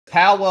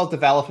Palworld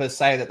developers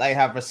say that they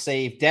have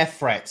received death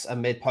threats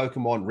amid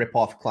Pokemon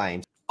rip-off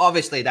claims.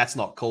 Obviously, that's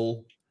not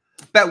cool.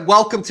 But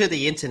welcome to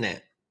the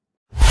internet.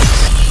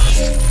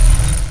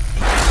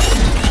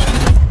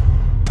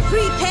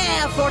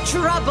 Prepare for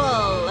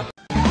trouble!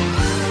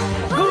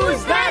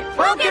 Who's that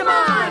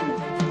Pokemon?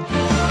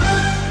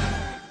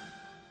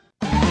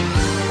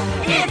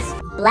 It's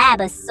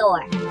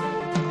Blabasaur.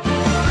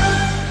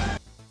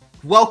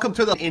 Welcome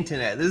to the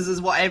internet. This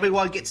is what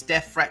everyone gets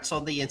death threats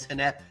on the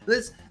internet.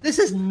 This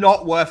is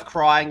not worth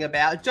crying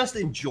about. Just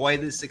enjoy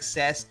the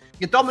success.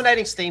 You're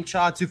dominating Steam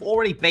charts. You've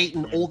already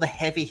beaten all the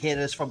heavy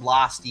hitters from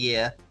last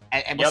year.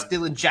 And we're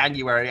still in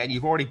January, and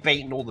you've already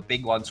beaten all the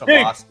big ones from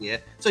last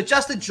year. So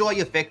just enjoy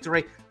your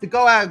victory. To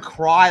go out and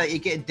cry that you're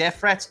getting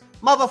death threats,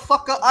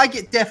 motherfucker, I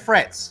get death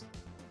threats.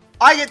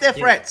 I get death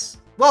threats.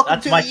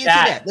 Welcome to the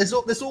internet.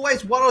 There's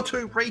always one or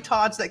two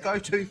retards that go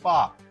too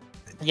far.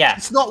 Yeah.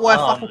 It's not worth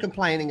fucking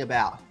complaining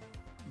about.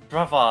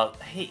 Brother,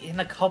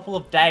 in a couple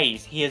of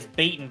days, he has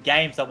beaten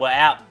games that were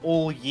out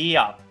all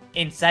year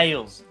in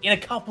sales. In a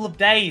couple of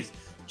days.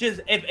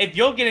 Just, if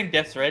you're getting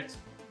death threats,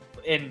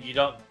 and you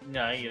don't,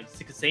 you're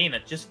sick of seeing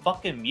it, just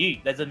fucking mute.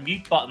 There's a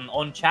mute button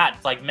on chat.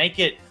 It's like, make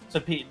it so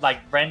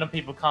random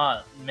people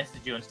can't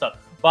message you and stuff.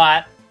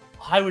 But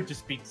I would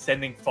just be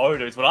sending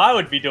photos. What I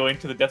would be doing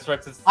to the death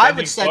threats is I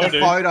would send a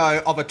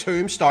photo of a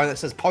tombstone that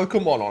says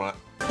Pokemon on it.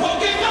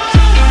 Pokemon!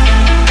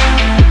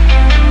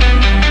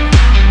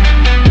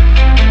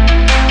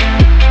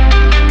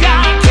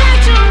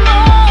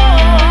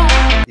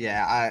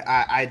 Yeah,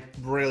 I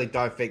really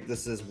don't think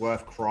this is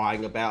worth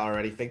crying about or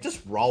anything.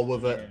 Just roll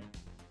with it.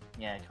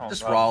 Yeah, come on,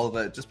 just roll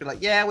with it. Just be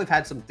like, yeah, we've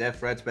had some death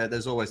threats, but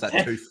there's always that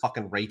two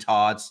fucking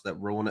retards that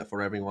ruin it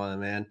for everyone,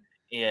 man.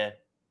 Yeah.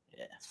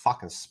 It's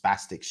fucking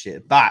spastic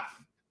shit. But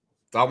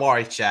don't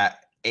worry,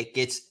 chat. It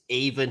gets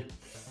even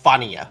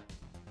funnier.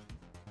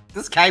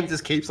 This game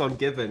just keeps on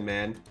giving,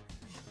 man.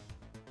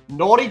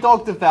 Naughty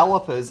Dog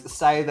developers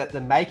say that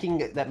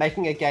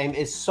making a game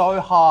is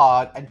so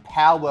hard and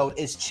Palworld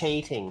is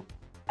cheating,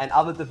 and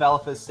other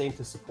developers seem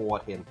to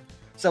support him.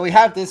 So we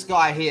have this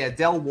guy here,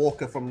 Del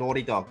Walker from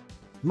Naughty Dog.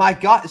 My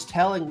gut is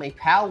telling me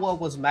Palworld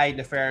was made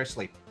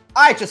nefariously.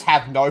 I just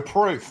have no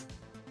proof.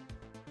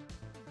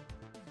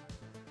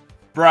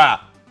 Bruh.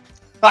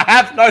 I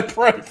have no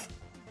proof.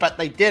 But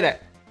they did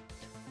it.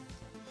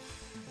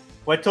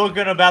 We're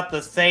talking about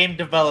the same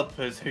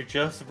developers who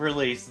just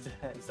released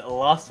The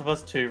Last of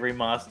Us 2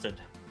 Remastered.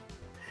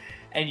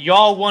 And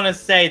y'all want to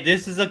say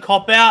this is a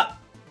cop-out?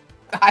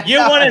 You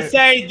want to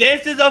say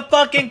this is a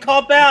fucking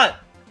cop-out?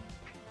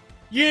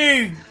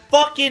 You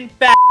fucking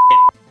fat.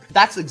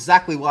 That's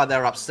exactly why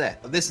they're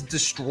upset. This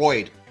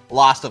destroyed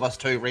Last of Us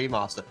 2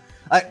 Remaster.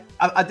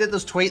 I did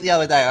this tweet the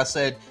other day. I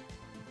said,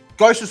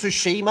 Ghost of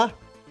Tsushima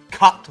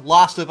cucked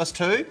Last of Us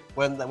 2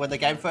 when the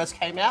game first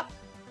came out.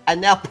 And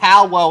now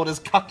Palworld is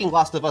cucking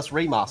Last of Us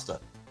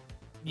Remaster.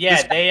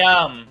 Yeah, they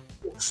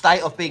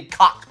state of being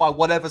cucked by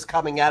whatever's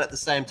coming out at the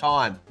same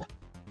time.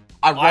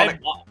 Ironic.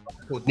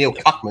 Neil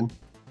Cuckman.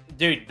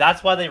 Dude,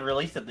 that's why they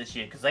released it this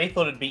year, because they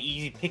thought it'd be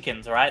easy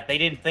pickings, right? They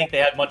didn't think they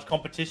had much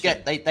competition.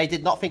 Yeah, they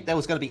did not think there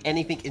was going to be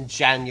anything in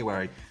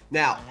January.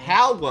 Now,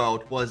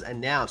 Palworld was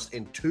announced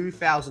in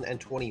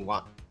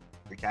 2021.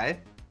 Okay,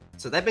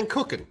 so they've been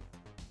cooking.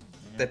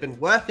 They've been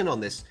working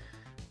on this.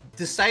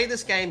 To say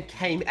this game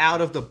came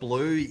out of the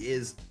blue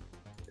is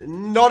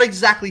not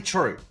exactly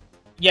true.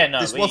 Yeah,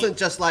 no. This wasn't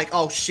just like,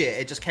 oh shit,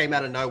 it just came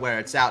out of nowhere.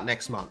 It's out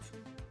next month.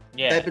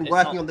 Yeah, they've been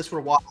working on this for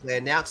a while. They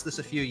announced this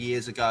a few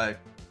years ago.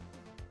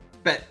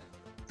 But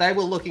they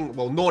were looking,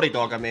 well, Naughty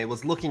Dog, I mean,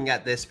 was looking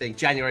at this being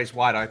January's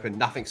wide open.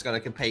 Nothing's going to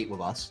compete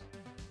with us.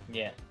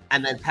 Yeah.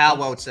 And then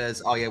Palworld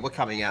says, oh yeah, we're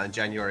coming out in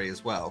January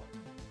as well.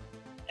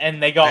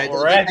 And they got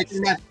wrecked.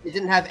 They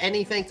didn't have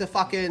anything to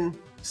fucking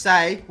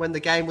say when the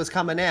game was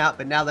coming out,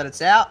 but now that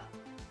it's out,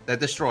 they're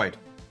destroyed.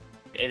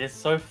 It is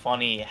so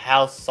funny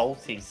how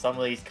salty some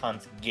of these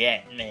cunts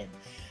get, man.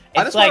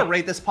 I just want to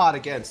read this part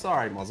again.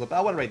 Sorry, Mozza, but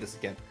I want to read this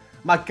again.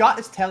 My gut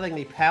is telling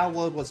me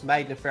Palworld was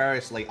made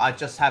nefariously. I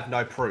just have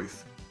no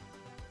proof.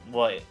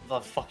 What?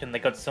 The fucking, they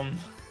got some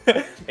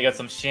they got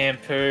some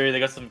shampoo, they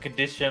got some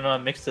conditioner,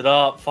 mixed it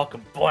up,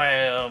 fucking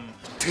blam.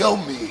 Tell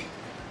me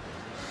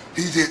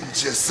he didn't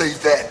just say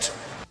that.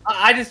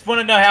 I just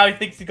want to know how he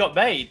thinks he got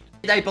made.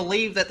 They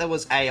believe that there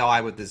was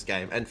AI with this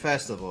game, and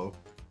first of all,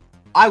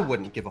 I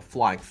wouldn't give a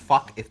flying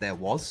fuck if there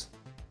was.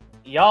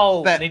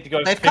 Y'all need to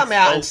go. They've come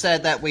out and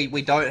said that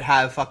we don't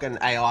have fucking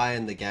AI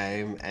in the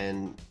game,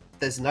 and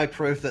there's no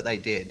proof that they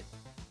did.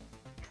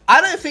 I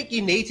don't think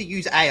you need to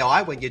use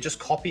AI when you're just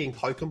copying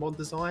Pokemon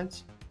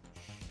designs.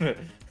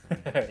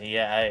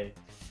 Yeah,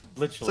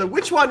 literally. So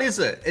which one is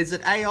it? Is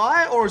it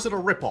AI or is it a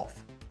ripoff?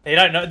 They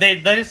don't know. They're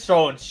just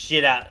throwing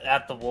shit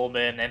at the wall,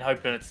 man, and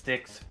hoping it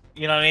sticks.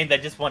 You know what I mean? They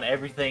just want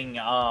everything.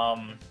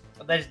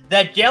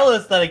 They're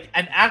jealous that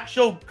an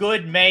actual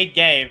good made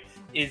game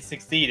is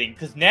succeeding,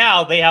 because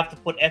now they have to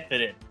put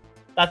effort in.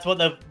 That's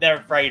what they're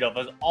afraid of.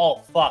 Is, oh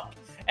fuck,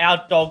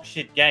 our dog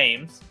shit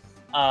games.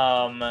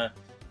 Like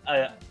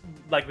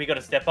we got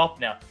to step up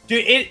now,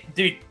 dude.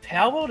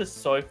 Palworld is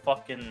so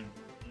fucking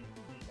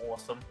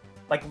awesome.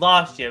 Like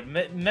last year,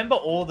 remember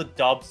all the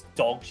dubs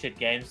dog shit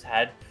games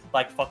had?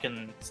 Like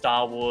fucking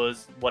Star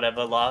Wars,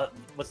 whatever.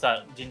 What's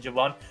that Ginger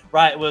one?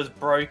 Right, it was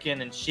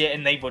broken and shit,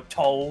 and they were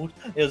told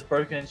it was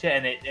broken and shit,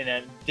 and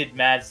it did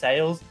mad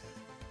sales.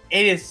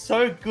 It is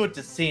so good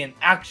to see an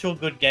actual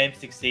good game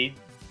succeed.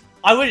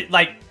 I would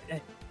like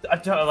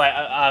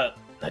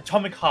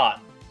Atomic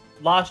Heart.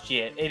 Last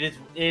year, it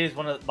is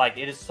one of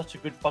it is such a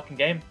good fucking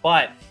game,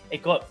 but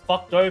it got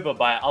fucked over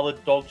by other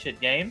dog shit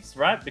games,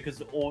 right?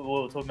 Because all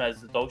we were talking about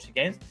is the dog shit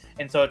games,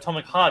 and so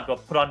Atomic Heart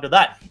got put under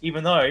that,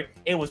 even though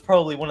it was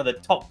probably one of the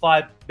top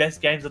 5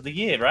 best games of the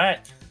year, right?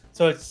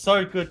 So it's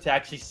so good to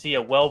actually see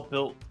a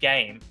well-built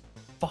game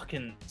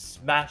fucking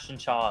smashing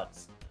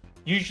charts.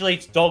 Usually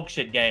it's dog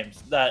shit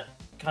games that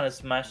kind of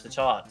smash the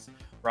charts,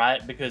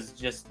 right? Because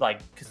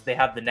they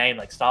have the name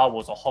like Star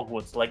Wars or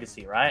Hogwarts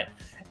Legacy, right?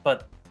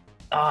 But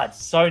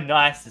it's so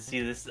nice to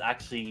see this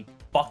actually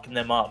fucking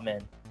them up,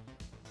 man.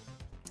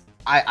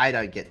 I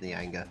don't get the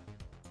anger.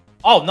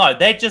 Oh no,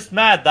 they're just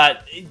mad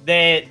that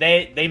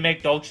they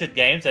make dog shit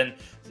games and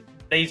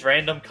these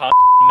random cunts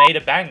made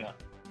a banger.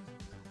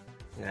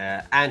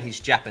 Yeah, and he's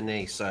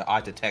Japanese, so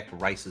I detect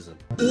racism.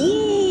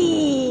 Ooh.